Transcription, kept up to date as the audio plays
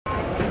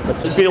The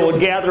speed will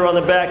gather on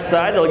the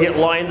backside. They'll get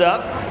lined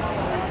up.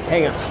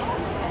 Hang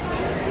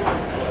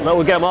on. No,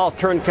 we got them all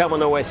turned coming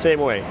the way, same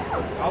way.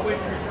 I'll wait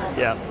for you.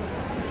 Yeah.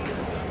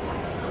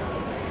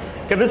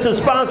 Okay, this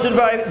is sponsored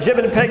by Jim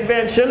and Peg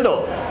Van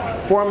Schindel,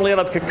 formerly out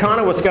of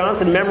Kaukauna,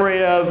 Wisconsin, in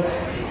memory of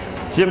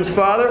Jim's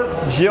father,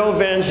 Joe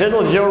Van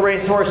Schindel. Joe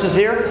raced horses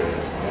here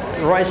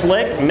at Rice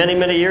Lake many,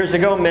 many years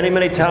ago, many,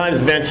 many times.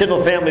 Van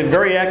Schindel family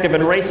very active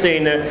in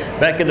racing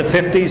back in the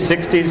 50s,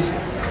 60s,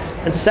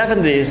 and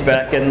 70s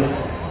back in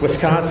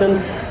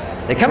Wisconsin.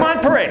 They come on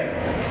parade.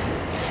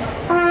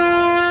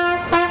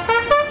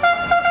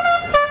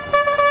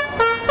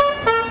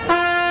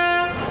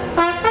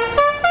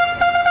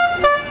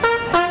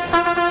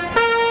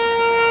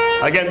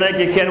 Again, thank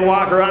you, Ken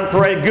Walker on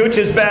parade.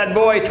 Gooch's Bad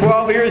Boy,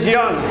 12 years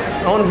young,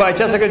 owned by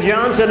Jessica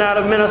Johnson out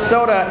of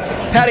Minnesota.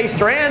 Patty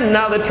Strand,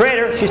 now the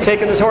trainer. She's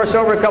taken this horse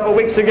over a couple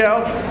weeks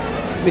ago.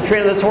 Be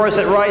training this horse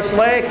at Rice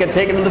Lake and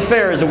taking him to the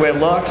fairs the way it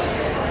looks.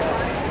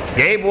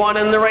 Gabe won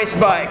in the race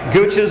bike.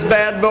 Gooch's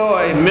Bad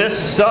Boy, Miss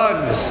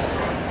Suggs,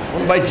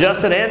 owned by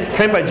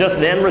trained by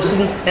Justin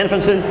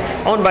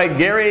Enfinson, owned by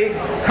Gary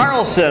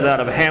Carlson out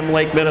of Ham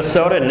Lake,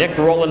 Minnesota. Nick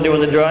Rowland doing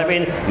the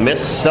driving.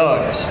 Miss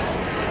Suggs.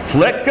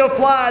 Flick a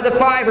Fly, the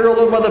 5-year-old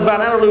owned by the Van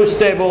Allerloo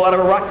stable out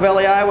of Rock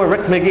Valley, Iowa.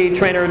 Rick McGee,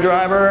 trainer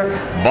driver.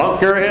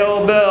 Bunker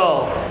Hill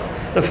Bill,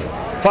 the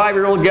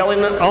 5-year-old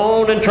gelding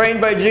owned and trained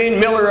by Gene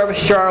Miller of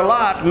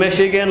Charlotte,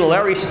 Michigan.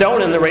 Larry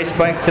Stone in the race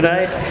bike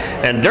tonight.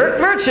 And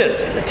Dirt Merchant,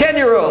 the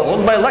 10-year-old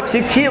owned by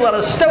Lexi Keel out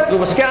of Stoughton,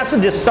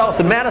 Wisconsin, just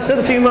south of Madison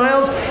a few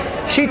miles.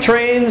 She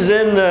trains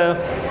in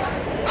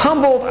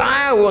Humboldt,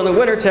 Iowa in the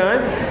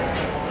wintertime.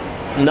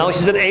 Now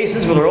she's at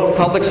Aces with her own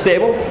public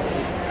stable.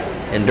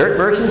 And Dirt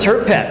Merchant's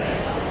her pet.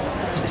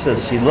 She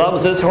says she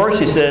loves this horse.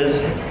 She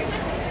says,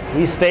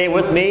 he stay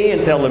with me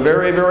until the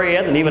very, very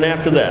end and even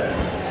after that.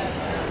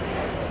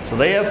 So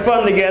they have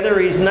fun together.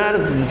 He's not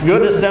as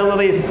good as some of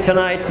these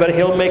tonight, but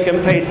he'll make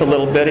him pace a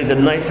little bit. He's a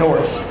nice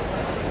horse.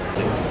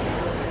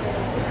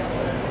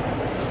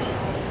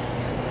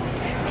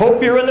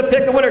 Hope you're in the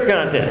Pick a Winner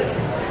contest.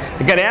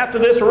 Again, after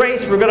this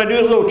race, we're going to do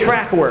a little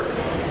track work.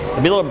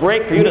 There'll be a little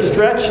break for you to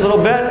stretch a little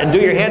bit and do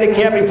your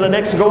handicapping for the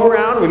next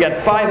go-around. We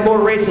got 5 more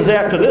races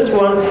after this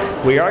one.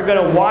 We are going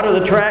to water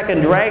the track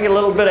and drag it a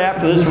little bit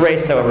after this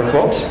race, however,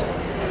 folks.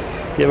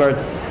 Give our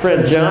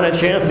friend John a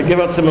chance to give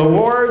out some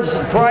awards,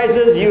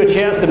 prizes, you a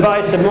chance to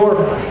buy some more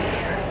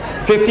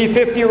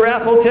 50-50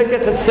 raffle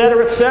tickets,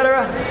 etc.,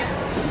 etc.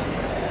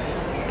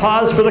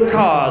 Pause for the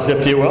cause,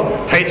 if you will.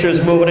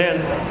 Pacers moving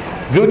in.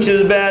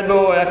 Gooch's Bad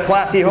Boy, a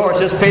classy horse,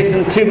 just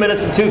pacing 2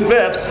 minutes and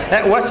 2/5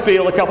 at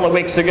Westfield a couple of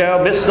weeks ago.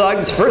 Miss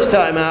Suggs, first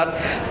time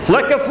out.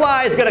 Flick a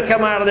Fly is going to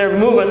come out of there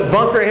moving.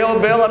 Bunker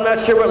Hill Bill, I'm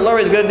not sure what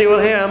Lurie's going to do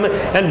with him.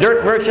 And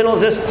Dirt Merchant will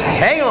just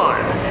hang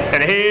on.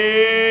 And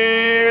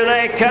here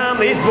they come.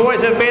 These boys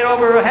have made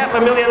over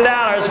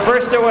 $500,000.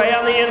 First away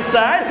on the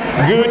inside.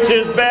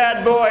 Gooch's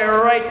Bad Boy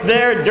right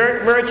there.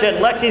 Dirt Merchant.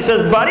 Lexi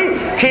says, buddy,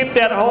 keep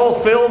that hole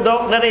filled.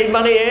 Don't let any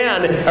money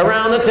in.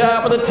 Around the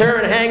top of the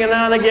turn, hanging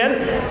on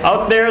again.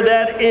 Out there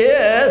that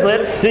is,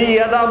 let's see,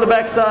 down the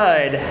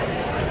backside.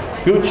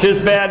 Gooch's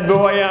Bad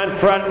Boy on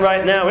front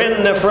right now.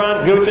 In the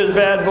front, Gooch's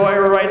Bad Boy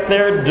right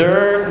there.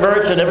 Dirt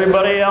Merchant.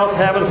 Everybody else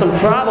having some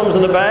problems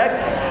in the back.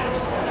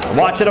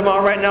 Watching them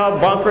all right now,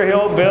 Bunker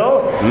Hill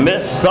Bill.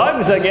 Miss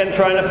Suggs again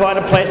trying to find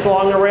a place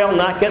along the rail,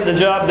 not getting the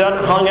job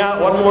done. Hung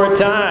out one more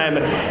time.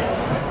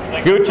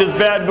 Gooch's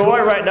Bad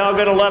Boy right now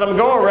going to let him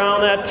go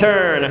around that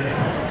turn.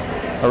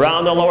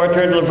 Around the lower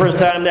turn for the first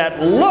time. That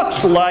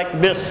looks like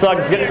Miss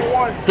Suggs getting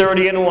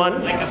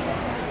 30-1.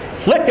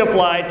 Flick a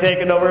Fly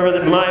taking over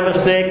with my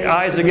mistake.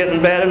 Eyes are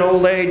getting bad in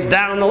old age.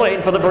 Down the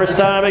lane for the first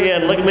time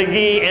again. Look at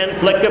McGee and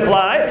Flick a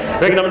Fly.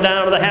 Bringing him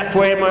down to the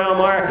halfway mile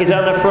mark. He's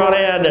on the front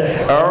end.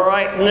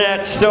 Right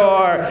next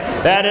door.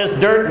 That is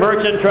Dirt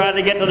Merchant trying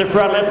to get to the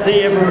front. Let's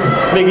see if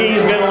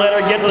McGee's going to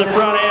let her get to the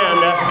front end.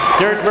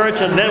 Dirt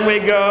Merchant. Then we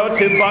go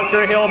to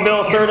Bunker Hill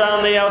Bill, third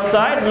on the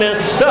outside.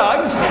 Miss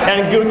Suggs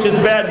and Gooch's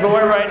Bad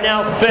Boy right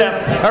now,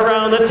 5th.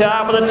 Around the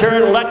top of the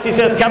turn. Lexi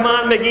says, come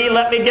on, McGee,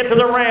 let me get to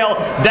the rail.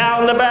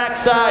 Down the back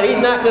side. He's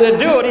not going to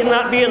do it. He's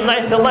not being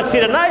nice to Lexi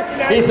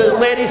tonight. He says,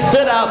 ladies,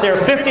 sit out there.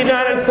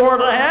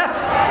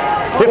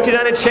 59.4½.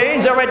 59 and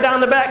change. All right down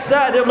the back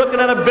side. They're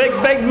looking at a big,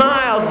 big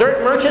mile.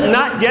 Dirt Merchant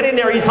not getting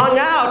there. He's hung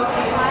out.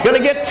 Going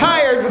to get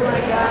tired.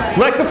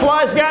 Flick a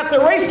Fly's got the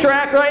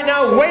racetrack right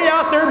now. Way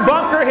out there,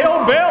 Bunker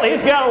Hill Bill.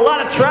 He's got a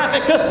lot of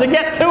traffic just to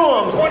get to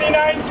him.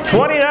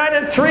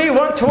 29-3.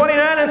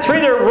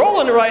 129-3. They're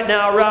rolling right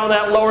now around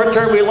that lower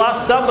turn. We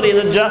lost somebody in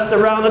the just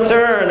around the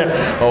turn.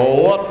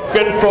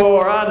 Looking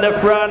for on the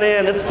front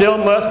end. It still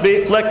must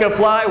be Flick a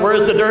Fly.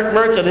 Where's the Dirt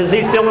Merchant? Is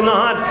he still in the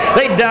hunt?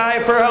 They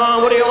dive for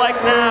home. What do you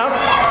like now?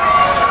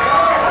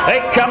 They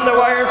come to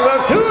wire,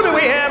 folks. Who do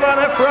we have on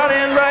the front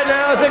end right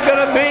now? Is it going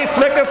to be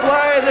Flick a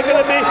Fly? Is it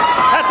going to be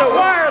at the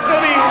wire? It's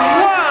going to be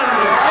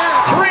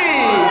 1, 3,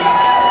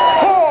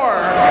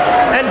 4,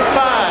 and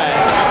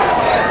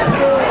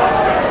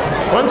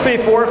 5. 1, 3,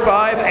 4,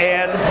 5,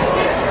 and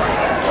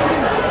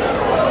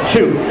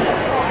 2.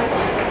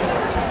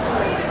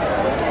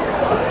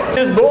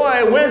 Gooch's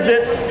boy wins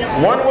it.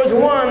 1 was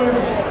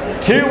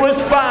 1, 2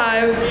 was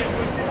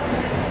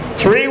 5,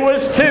 3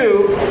 was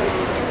 2,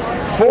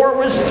 4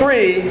 was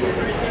 3,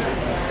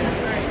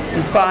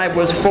 and 5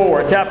 was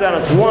 4. Tap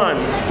down, it's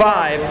 1,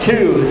 5,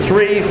 2,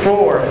 3,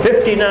 4,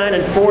 59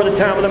 and 4 the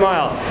time of the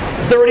mile.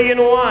 30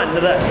 and 1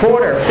 to the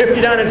quarter,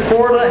 59 and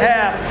 4 to the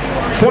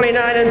half,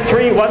 29 and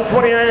 3,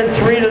 129 and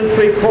 3 to the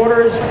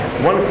 3/4,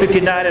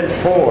 159 and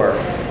 4.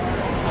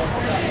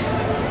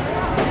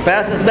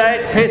 Fastest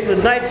pace of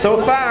the night so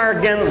far.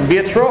 Again, will be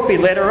a trophy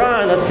later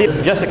on. Let's see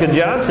Jessica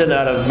Johnson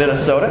out of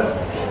Minnesota.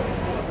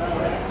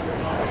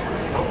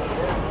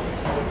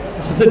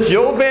 This is the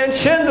Joe Van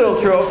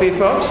Schindel Trophy,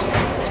 folks.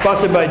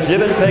 Sponsored by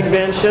Jim and Peg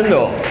Van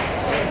Schindel.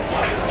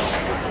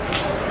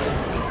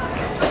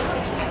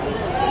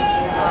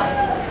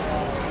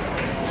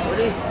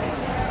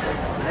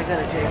 I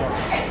gotta take off.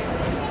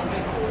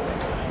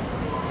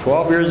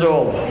 12 years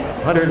old,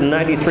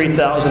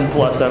 193,000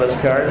 plus on his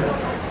card.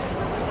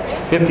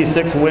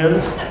 56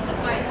 wins.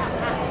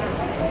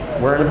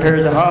 Wearing a pair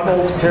of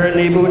hobbles, a pair of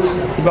knee boots.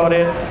 That's about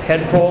it.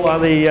 Head pull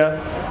on the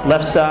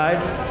left side.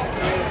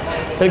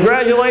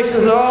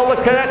 Congratulations to all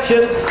the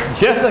connections.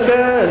 Jessica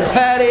and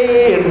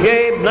Patty and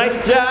Gabe.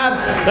 Nice job.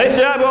 Nice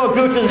job, old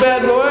Gooch's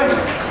bad boy.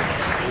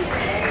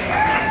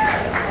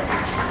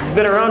 He's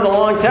been around a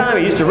long time.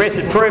 He used to race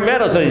at Prairie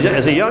Meadows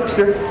as a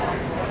youngster.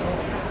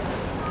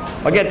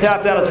 Again,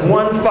 top down, it's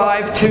 1,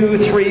 5, 2,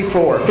 3,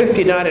 4.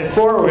 59 and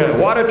 4. We're going to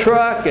water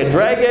truck and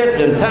drag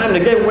it, and time to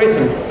give away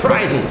some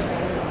prizes.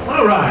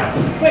 All right.